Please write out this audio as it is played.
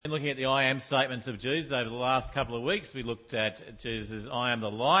Looking at the I am statements of Jesus over the last couple of weeks, we looked at Jesus' I am the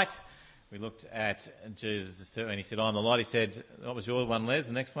light. We looked at Jesus, when he said I am the light, he said, what was your one, Les,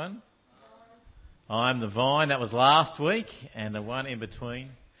 the next one? I am the vine, that was last week, and the one in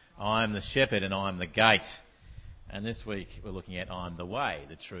between, I am the shepherd and I am the gate. And this week we're looking at I am the way,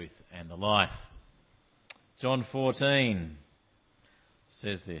 the truth and the life. John 14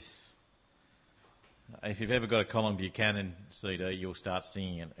 says this. If you've ever got a Colin Buchanan CD, you'll start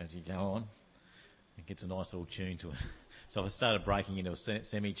singing it as you go on. It gets a nice little tune to it. So I started breaking into a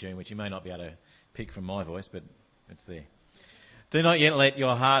semi-tune, which you may not be able to pick from my voice, but it's there. Do not yet let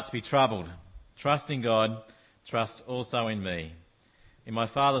your hearts be troubled. Trust in God, trust also in me. In my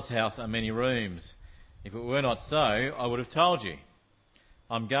Father's house are many rooms. If it were not so, I would have told you.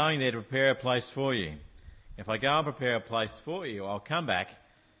 I'm going there to prepare a place for you. If I go and prepare a place for you, I'll come back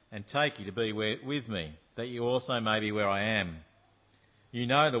and take you to be with me, that you also may be where I am. You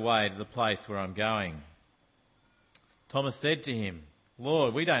know the way to the place where I'm going. Thomas said to him,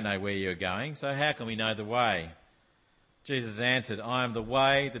 Lord, we don't know where you're going, so how can we know the way? Jesus answered, I am the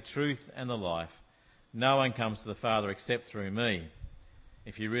way, the truth and the life. No one comes to the Father except through me.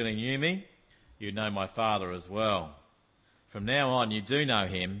 If you really knew me, you'd know my Father as well. From now on you do know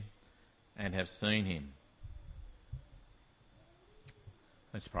him and have seen him.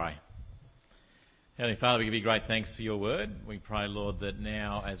 Let's pray. Heavenly Father, we give you great thanks for your word. We pray, Lord, that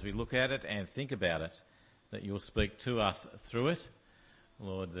now as we look at it and think about it, that you'll speak to us through it.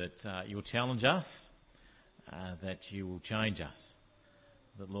 Lord, that you'll challenge us, that you will change us.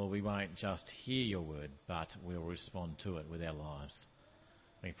 That, Lord, we won't just hear your word, but we'll respond to it with our lives.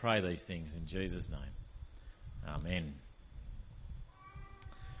 We pray these things in Jesus' name. Amen.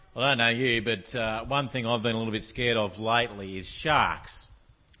 Well, I don't know you, but one thing I've been a little bit scared of lately is sharks.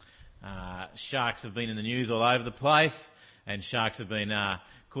 Sharks have been in the news all over the place, and sharks have been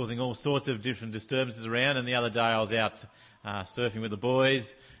causing all sorts of different disturbances around. And the other day I was out surfing with the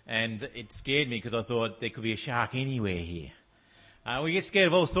boys, and it scared me because I thought there could be a shark anywhere here. We get scared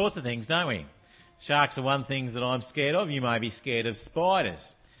of all sorts of things, don't we? Sharks are one thing that I'm scared of. You may be scared of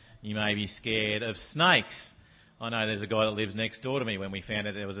spiders. You may be scared of snakes. I know there's a guy that lives next door to me. When we found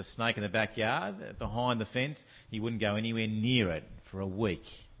out there was a snake in the backyard behind the fence, he wouldn't go anywhere near it for a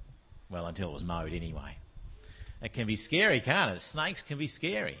week. Well, until it was mowed anyway. It can be scary, can't it? Snakes can be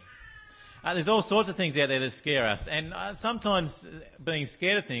scary. There's all sorts of things out there that scare us. And sometimes being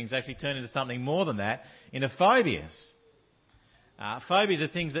scared of things actually turn into something more than that, into phobias. Phobias are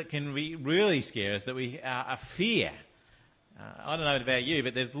things that can really scare us, that we fear. I don't know about you,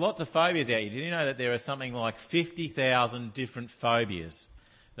 but there's lots of phobias out here. Did you know that there are something like 50,000 different phobias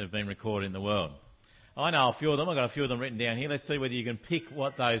that have been recorded in the world? I know a few of them. I've got a few of them written down here. Let's see whether you can pick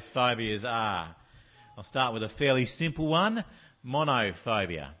what those phobias are. I'll start with a fairly simple one,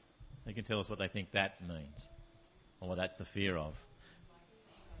 monophobia. You can tell us what they think that means, or what that's the fear of.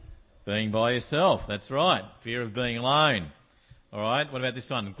 Being by yourself, that's right. Fear of being alone. All right, what about this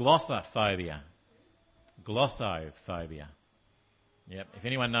one? Glossophobia. Glossophobia. Yep, if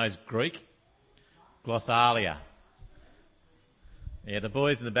anyone knows Greek, glossalia. Yeah, the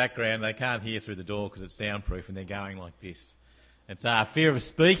boys in the background, they can't hear through the door because it's soundproof and they're going like this. It's fear of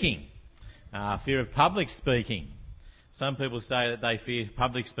speaking, fear of public speaking. Some people say that they fear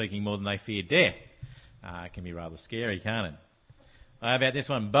public speaking more than they fear death. It can be rather scary, can't it? How about this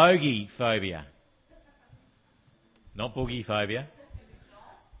one? Bogey phobia. Not boogie phobia.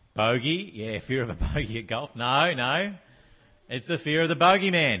 Bogey, yeah, fear of a bogey at golf. No. It's the fear of the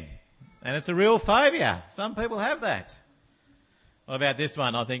bogeyman. And it's a real phobia. Some people have that. What about this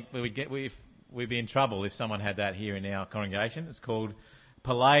one? I think we'd be in trouble if someone had that here in our congregation. It's called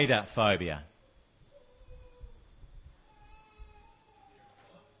palaedophobia.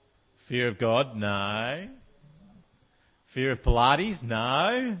 Fear of God? No. Fear of Pilates?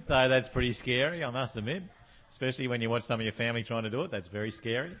 No. Though that's pretty scary, I must admit. Especially when you watch some of your family trying to do it. That's very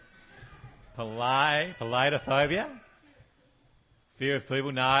scary. Palaedophobia? Fear of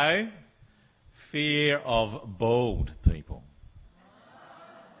people? No. Fear of bald people.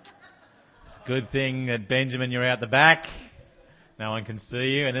 It's a good thing that, Benjamin, you're out the back. No one can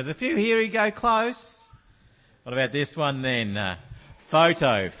see you. And there's a few here who go close. What about this one then?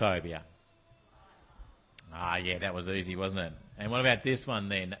 Photophobia. Yeah, that was easy, wasn't it? And what about this one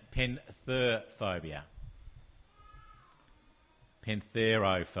then? Pentherophobia.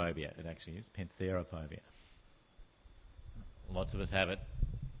 Pentherophobia, it actually is. Pentherophobia. Lots of us have it.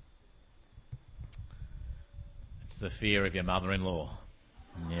 It's the fear of your mother-in-law.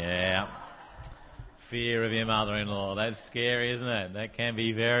 Yeah. Fear of your mother-in-law. That's scary, isn't it? That can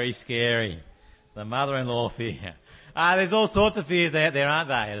be very scary. The mother-in-law fear. There's all sorts of fears out there, aren't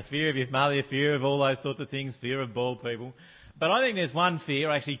there? The fear of your mother, the fear of all those sorts of things, fear of bald people. But I think there's one fear,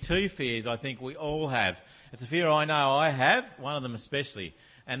 or actually two fears I think we all have. It's a fear I know I have, one of them especially,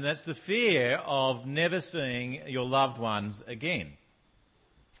 and that's the fear of never seeing your loved ones again.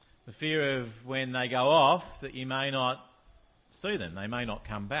 The fear of when they go off that you may not see them, they may not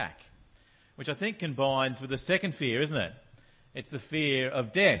come back, which I think combines with the second fear, isn't it? It's the fear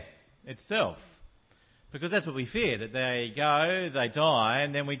of death itself. Because that's what we fear, that they go, they die,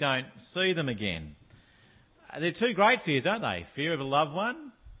 and then we don't see them again. They're two great fears, aren't they? Fear of a loved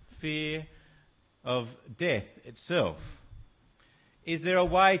one, fear of death itself. Is there a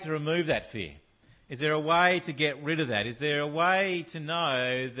way to remove that fear? Is there a way to get rid of that? Is there a way to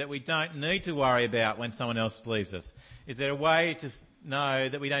know that we don't need to worry about when someone else leaves us? Is there a way to know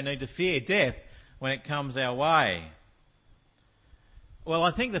that we don't need to fear death when it comes our way? Well,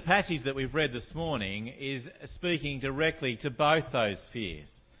 I think the passage that we've read this morning is speaking directly to both those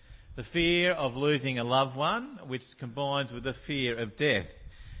fears. The fear of losing a loved one, which combines with the fear of death.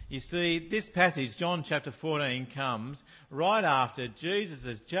 You see, this passage, John chapter 14, comes right after Jesus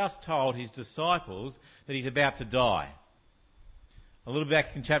has just told his disciples that he's about to die. A little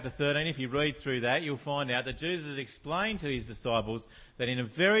back in chapter 13, if you read through that, you'll find out that Jesus has explained to his disciples that in a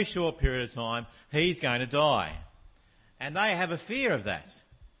very short period of time, he's going to die. And they have a fear of that.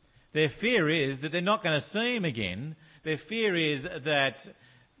 Their fear is that they're not going to see him again. Their fear is that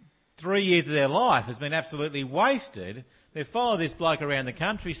 3 years of their life has been absolutely wasted. They follow this bloke around the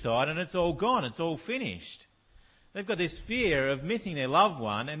countryside and it's all gone, it's all finished. They've got this fear of missing their loved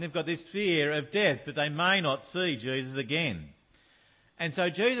one, and they've got this fear of death, that they may not see Jesus again. And so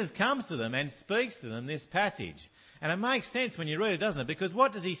Jesus comes to them and speaks to them this passage. And it makes sense when you read it, doesn't it? Because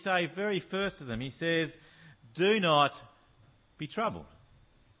what does he say very first to them? He says, do not be troubled.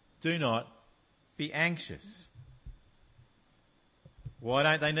 Do not be anxious. Why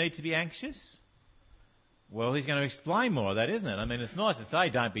don't they need to be anxious? Well, he's going to explain more of that, isn't it? I mean, it's nice to say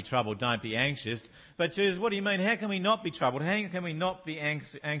don't be troubled, don't be anxious. But Jesus, what do you mean? How can we not be troubled? How can we not be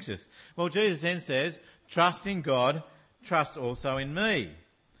anxious? Well, Jesus then says, trust in God, trust also in me.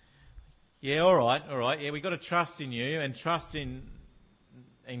 Yeah, all right. Yeah, we've got to trust in you and trust in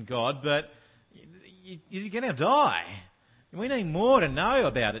God, but you're going to die. We need more to know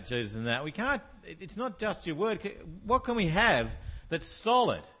about it, Jesus, than that. We can't, it's not just your word. What can we have that's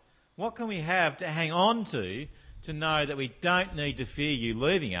solid? What can we have to hang on to know that we don't need to fear you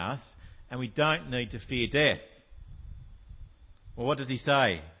leaving us and we don't need to fear death? Well, what does he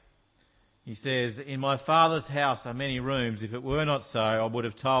say? He says, in my Father's house are many rooms. If it were not so, I would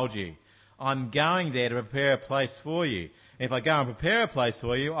have told you. I'm going there to prepare a place for you. If I go and prepare a place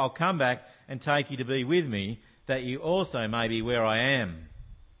for you, I'll come back and take you to be with me, that you also may be where I am.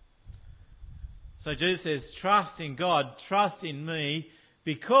 So Jesus says, trust in God, trust in me,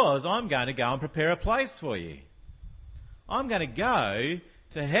 because I'm going to go and prepare a place for you. I'm going to go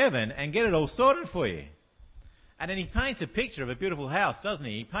to heaven and get it all sorted for you. And then he paints a picture of a beautiful house, doesn't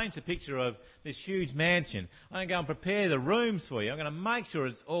he? He paints a picture of this huge mansion. I'm going to go and prepare the rooms for you. I'm going to make sure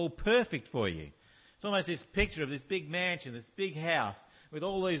it's all perfect for you. It's almost this picture of this big mansion, this big house with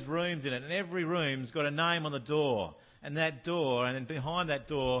all these rooms in it, and every room's got a name on the door. And that door, and then behind that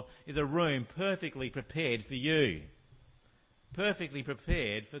door is a room perfectly prepared for you. Perfectly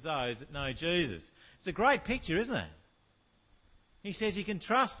prepared for those that know Jesus. It's a great picture, isn't it? He says you can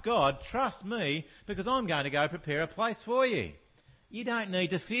trust God, trust me, because I'm going to go prepare a place for you. You don't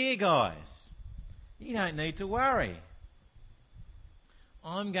need to fear, guys. You don't need to worry.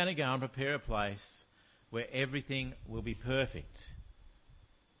 I'm going to go and prepare a place where everything will be perfect.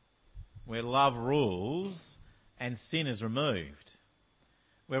 Where love rules and sin is removed.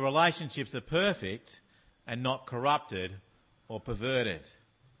 Where relationships are perfect and not corrupted or perverted.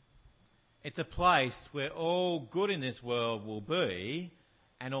 It's a place where all good in this world will be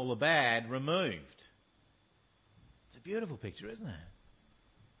and all the bad removed. It's a beautiful picture, isn't it?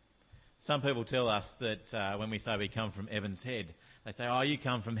 Some people tell us that when we say we come from Evans Head, they say, oh, you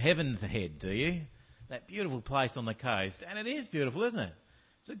come from Heaven's Head, do you? That beautiful place on the coast. And it is beautiful, isn't it?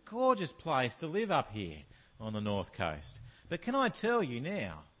 It's a gorgeous place to live up here on the north coast. But can I tell you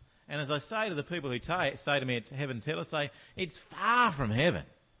now, and as I say to the people who say to me it's Heaven's Head, I say, it's far from heaven.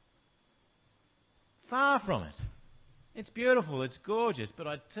 Far from it. It's beautiful, it's gorgeous, but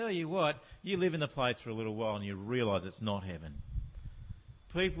I tell you what, you live in the place for a little while and you realise it's not heaven.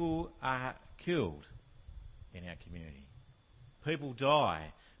 People are killed in our community. People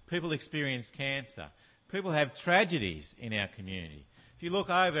die. People experience cancer. People have tragedies in our community. If you look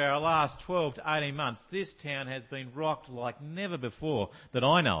over our last 12 to 18 months, this town has been rocked like never before that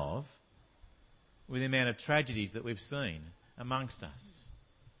I know of. with the amount of tragedies that we've seen amongst us.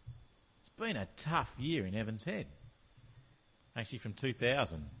 It's been a tough year in Evans Head. Actually, from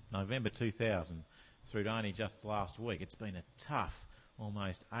 2000, November 2000, through to only just last week, it's been a tough,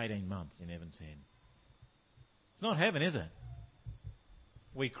 almost 18 months in Evans Head. It's not heaven, is it?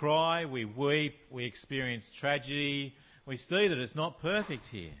 We cry, we weep, we experience tragedy. We see that it's not perfect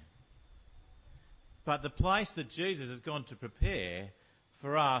here. But the place that Jesus has gone to prepare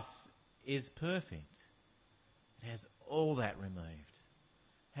for us is perfect. It has all that removed.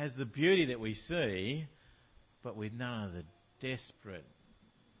 It has the beauty that we see, but with none of the desperate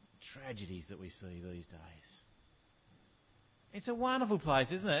tragedies that we see these days. It's a wonderful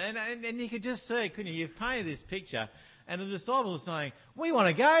place, isn't it? And you could just see, couldn't you? You've painted this picture, and the disciples are saying, we want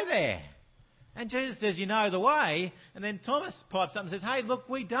to go there. And Jesus says, you know the way. And then Thomas pipes up and says, hey, look,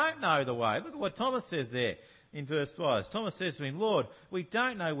 we don't know the way. Look at what Thomas says there in verse 5. Thomas says to him, Lord, we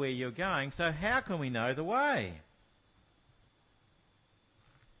don't know where you're going, so how can we know the way?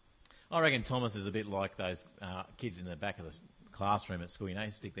 I reckon Thomas is a bit like those kids in the back of the classroom at school. You know,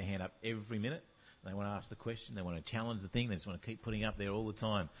 stick their hand up every minute. They want to ask the question. They want to challenge the thing. They just want to keep putting up there all the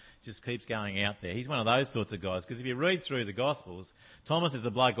time. Just keeps going out there. He's one of those sorts of guys. Because if you read through the Gospels, Thomas is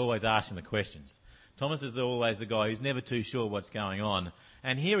the bloke always asking the questions. Thomas is always the guy who's never too sure what's going on.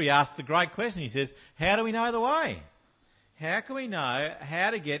 And here he asks a great question. He says, how do we know the way? How can we know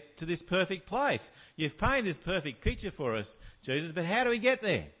how to get to this perfect place? You've painted this perfect picture for us, Jesus, but how do we get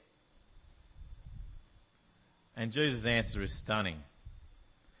there? And Jesus' answer is stunning.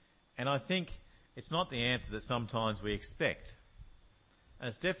 And I think it's not the answer that sometimes we expect. And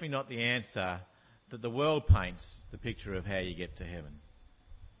it's definitely not the answer that the world paints the picture of how you get to heaven.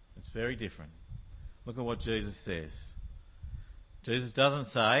 It's very different. Look at what Jesus says. Jesus doesn't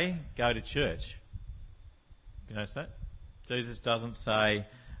say, go to church. You notice that? Jesus doesn't say,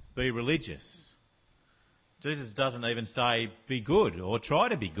 be religious. Jesus doesn't even say, be good or try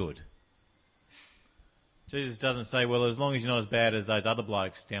to be good. Jesus doesn't say, well, as long as you're not as bad as those other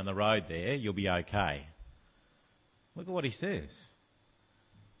blokes down the road there, you'll be okay. Look at what he says.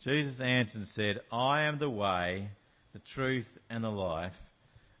 Jesus answered and said, I am the way, the truth and the life.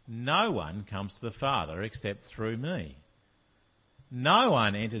 No one comes to the Father except through me. No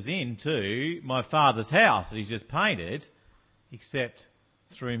one enters into my Father's house that he's just painted except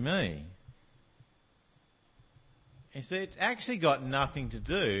through me. You see, it's actually got nothing to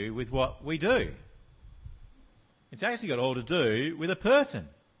do with what we do. It's actually got all to do with a person.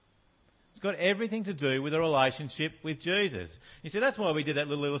 It's got everything to do with a relationship with Jesus. You see, that's why we did that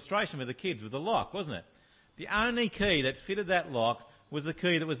little illustration with the kids with the lock, wasn't it? The only key that fitted that lock was the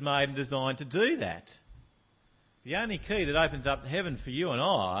key that was made and designed to do that. The only key that opens up heaven for you and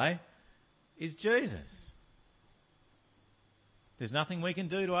I is Jesus. There's nothing we can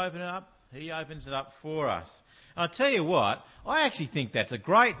do to open it up. He opens it up for us. And I'll tell you what, I actually think that's a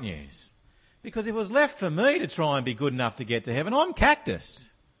great news. Because if it was left for me to try and be good enough to get to heaven, I'm cactus.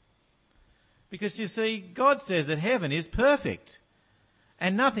 Because you see, God says that heaven is perfect.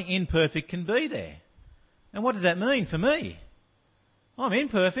 And nothing imperfect can be there. And what does that mean for me? I'm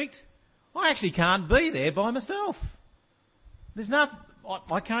imperfect. I actually can't be there by myself. There's nothing,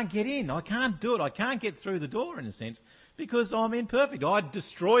 I can't get in. I can't do it. I can't get through the door in a sense because I'm imperfect. I'd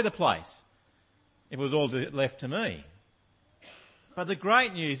destroy the place if it was all left to me. But the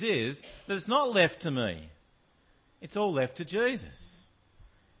great news is that it's not left to me. It's all left to Jesus.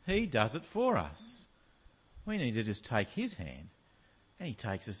 He does it for us. We need to just take his hand and he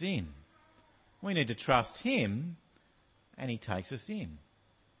takes us in. We need to trust him and he takes us in.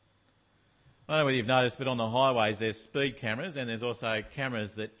 I don't know whether you've noticed, but on the highways there's speed cameras and there's also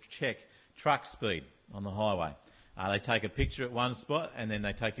cameras that check truck speed on the highway. They take a picture at one spot and then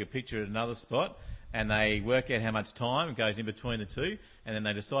they take a picture at another spot and they work out how much time goes in between the two and then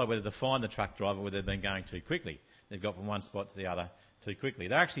they decide whether to fine the truck driver whether they've been going too quickly. They've got from one spot to the other too quickly.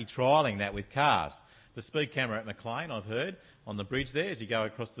 They're actually trialling that with cars. The speed camera at Maclean, I've heard, on the bridge there, as you go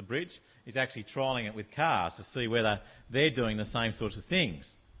across the bridge, is actually trialling it with cars to see whether they're doing the same sorts of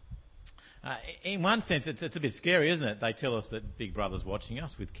things. In one sense, it's a bit scary, isn't it? They tell us that Big Brother's watching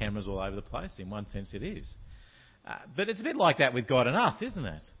us with cameras all over the place. In one sense, it is. But it's a bit like that with God and us, isn't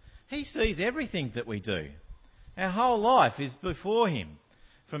it? He sees everything that we do. Our whole life is before him.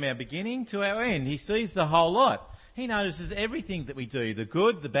 From our beginning to our end, he sees the whole lot. He notices everything that we do, the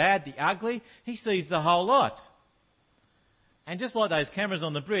good, the bad, the ugly. He sees the whole lot. And just like those cameras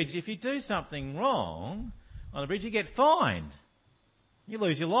on the bridge, if you do something wrong on the bridge, you get fined. You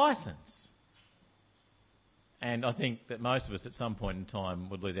lose your licence. And I think that most of us at some point in time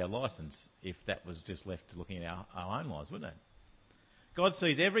would lose our licence if that was just left to looking at our own lives, wouldn't it? God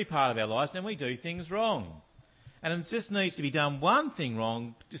sees every part of our lives and we do things wrong. And it just needs to be done one thing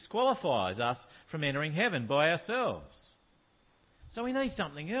wrong disqualifies us from entering heaven by ourselves. So we need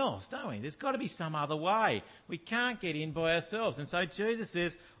something else, don't we? There's got to be some other way. We can't get in by ourselves. And so Jesus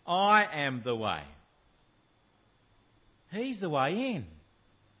says, I am the way. He's the way in.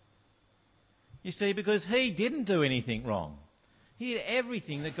 You see, because he didn't do anything wrong. He did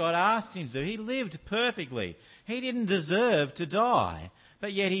everything that God asked him to do. He lived perfectly. He didn't deserve to die,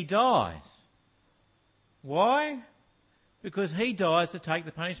 but yet he dies. Why? Because he dies to take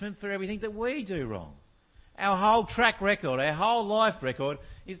the punishment for everything that we do wrong. Our whole track record, our whole life record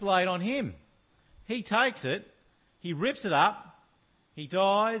is laid on him. He takes it, he rips it up, he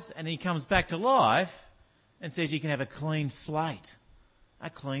dies, and he comes back to life and says you can have a clean slate, a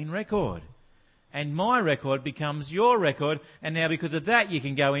clean record. And my record becomes your record, and now because of that you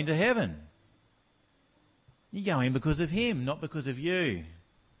can go into heaven. You go in because of him, not because of you.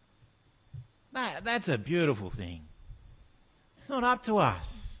 That's a beautiful thing. It's not up to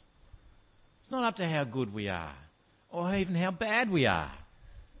us. It's not up to how good we are, or even how bad we are.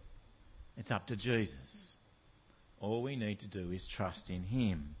 It's up to Jesus. All we need to do is trust in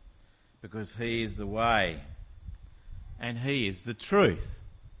him, because he is the way, and he is the truth.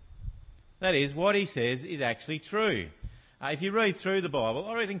 That is, what he says is actually true. If you read through the Bible,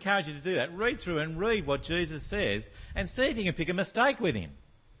 I would encourage you to do that. Read through and read what Jesus says and see if you can pick a mistake with him.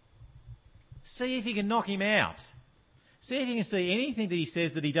 See if you can knock him out. See if you can see anything that he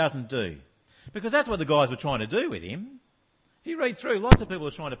says that he doesn't do. Because that's what the guys were trying to do with him. If you read through, lots of people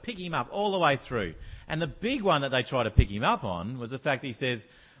are trying to pick him up all the way through. And the big one that they try to pick him up on was the fact that he says,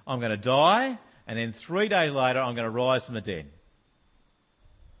 I'm going to die, and then 3 days later I'm going to rise from the dead.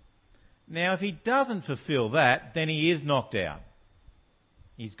 Now, if he doesn't fulfill that, then he is knocked out.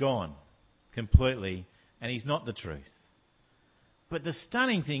 He's gone completely, and he's not the truth. But the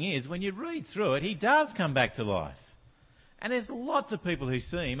stunning thing is, when you read through it, he does come back to life. And there's lots of people who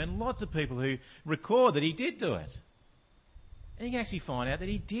see him and lots of people who record that he did do it. And you can actually find out that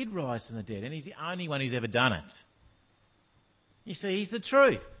he did rise from the dead, and he's the only one who's ever done it. You see, he's the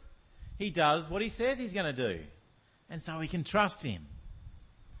truth. He does what he says he's going to do. And so we can trust him.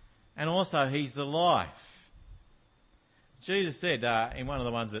 And also, he's the life. Jesus said in one of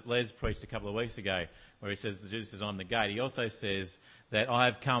the ones that Les preached a couple of weeks ago, where he says, Jesus says, I'm the gate. He also says that I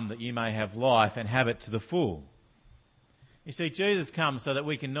have come that you may have life and have it to the full. You see, Jesus comes so that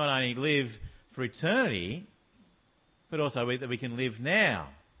we can not only live for eternity, but also that we can live now.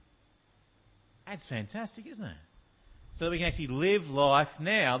 That's fantastic, isn't it? So that we can actually live life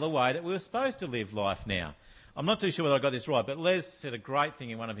now the way that we were supposed to live life now. I'm not too sure whether I got this right, but Les said a great thing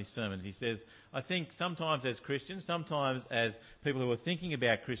in one of his sermons. He says, I think sometimes as Christians, sometimes as people who are thinking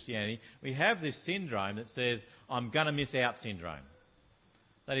about Christianity, we have this syndrome that says, I'm going to miss out syndrome.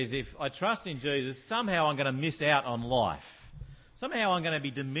 That is, if I trust in Jesus, somehow I'm going to miss out on life. Somehow I'm going to be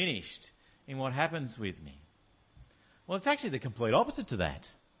diminished in what happens with me. Well, it's actually the complete opposite to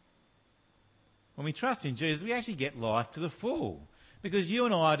that. When we trust in Jesus, we actually get life to the full. Because you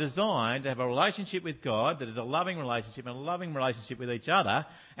and I are designed to have a relationship with God that is a loving relationship and a loving relationship with each other,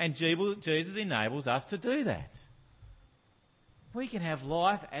 and Jesus enables us to do that. We can have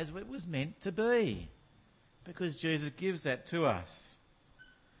life as it was meant to be, because Jesus gives that to us.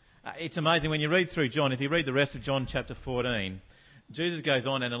 It's amazing when you read through John, if you read the rest of John chapter 14, Jesus goes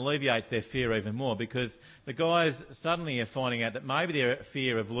on and alleviates their fear even more, because the guys suddenly are finding out that maybe their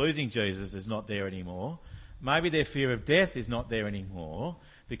fear of losing Jesus is not there anymore. Maybe their fear of death is not there anymore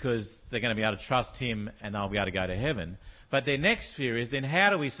because they're going to be able to trust him and they'll be able to go to heaven. But their next fear is then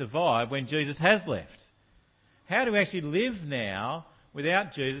how do we survive when Jesus has left? How do we actually live now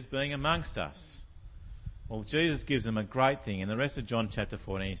without Jesus being amongst us? Well, Jesus gives them a great thing. In the rest of John chapter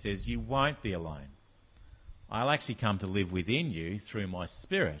 14, he says, you won't be alone. I'll actually come to live within you through my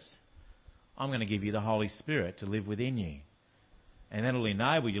Spirit. I'm going to give you the Holy Spirit to live within you. And that'll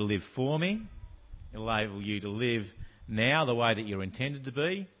enable you to live for me. It'll enable you to live now the way that you're intended to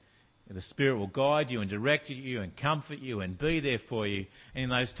be. The Spirit will guide you and direct you and comfort you and be there for you. And in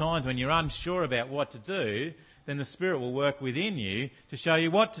those times when you're unsure about what to do, then the Spirit will work within you to show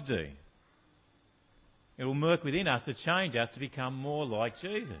you what to do. It will work within us to change us to become more like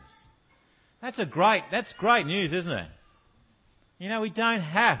Jesus. That's great news, isn't it? You know, we don't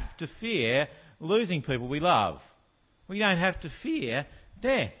have to fear losing people we love. We don't have to fear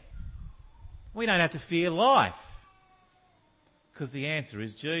death. We don't have to fear life. Because the answer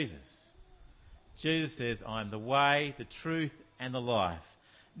is Jesus. Jesus says, I am the way, the truth, and the life.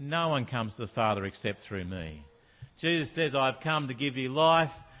 No one comes to the Father except through me. Jesus says, I've come to give you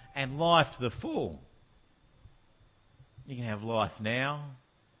life and life to the full. You can have life now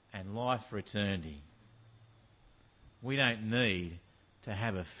and life for eternity. We don't need to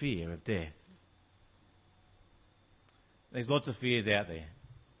have a fear of death. There's lots of fears out there.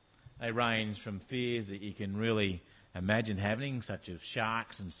 They range from fears that you can really imagine having, such as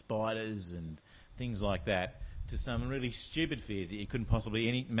sharks and spiders and things like that, to some really stupid fears that you couldn't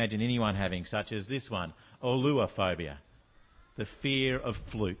possibly imagine anyone having, such as this one, oluophobia, the fear of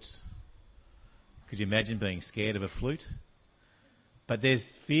flutes. Could you imagine being scared of a flute? But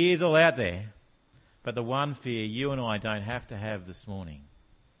there's fears all out there. But the one fear you and I don't have to have this morning,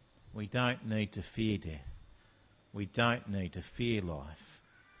 we don't need to fear death. We don't need to fear life,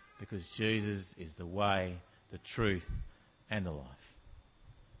 because Jesus is the way, the truth, and the life.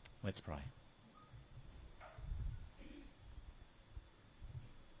 Let's pray.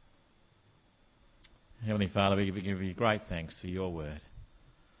 Heavenly Father, we give you great thanks for your word.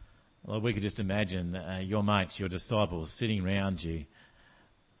 Lord, we could just imagine your mates, your disciples, sitting around you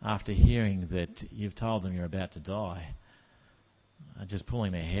after hearing that you've told them you're about to die, just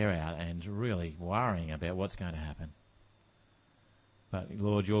pulling their hair out and really worrying about what's going to happen. But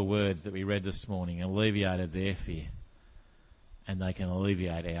Lord, your words that we read this morning alleviated their fear, and they can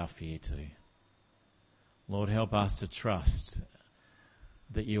alleviate our fear too. Lord, help us to trust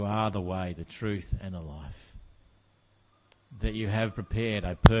that you are the way, the truth, and the life, that you have prepared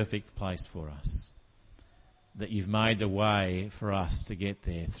a perfect place for us, that you've made the way for us to get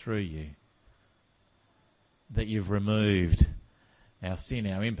there through you, that you've removed our sin,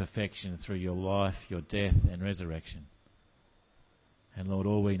 our imperfection through your life, your death and resurrection. And Lord,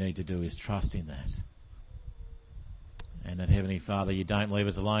 all we need to do is trust in that. And that, Heavenly Father, you don't leave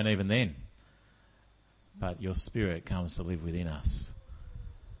us alone even then, but your Spirit comes to live within us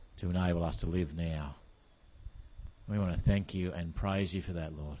to enable us to live now. We want to thank you and praise you for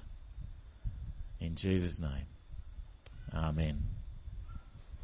that, Lord. In Jesus' name, amen.